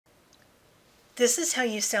This is how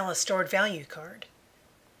you sell a stored value card.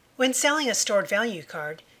 When selling a stored value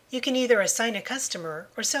card, you can either assign a customer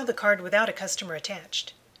or sell the card without a customer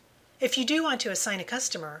attached. If you do want to assign a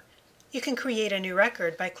customer, you can create a new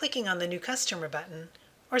record by clicking on the New Customer button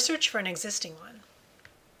or search for an existing one.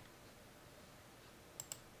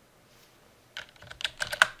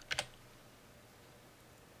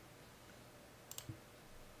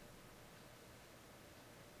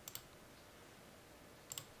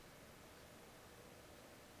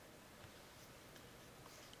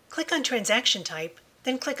 Click on Transaction Type,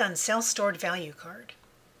 then click on Sell Stored Value Card.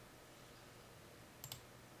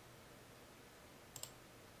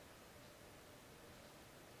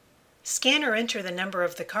 Scan or enter the number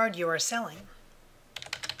of the card you are selling.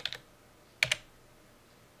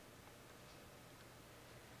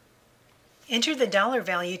 Enter the dollar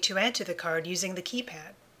value to add to the card using the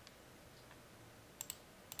keypad.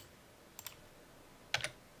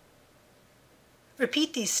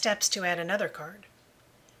 Repeat these steps to add another card.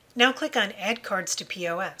 Now click on Add Cards to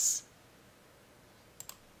POS.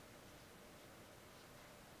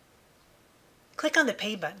 Click on the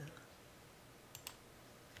Pay button.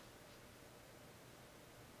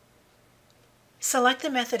 Select the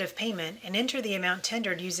method of payment and enter the amount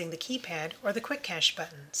tendered using the keypad or the Quick Cash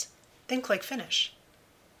buttons. Then click Finish.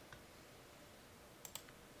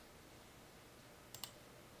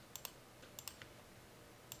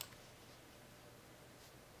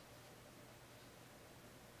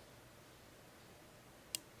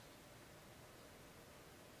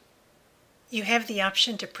 You have the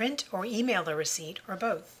option to print or email a receipt or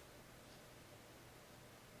both.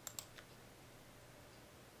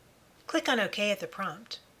 Click on OK at the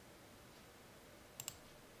prompt.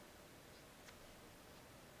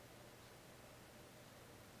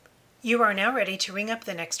 You are now ready to ring up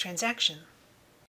the next transaction.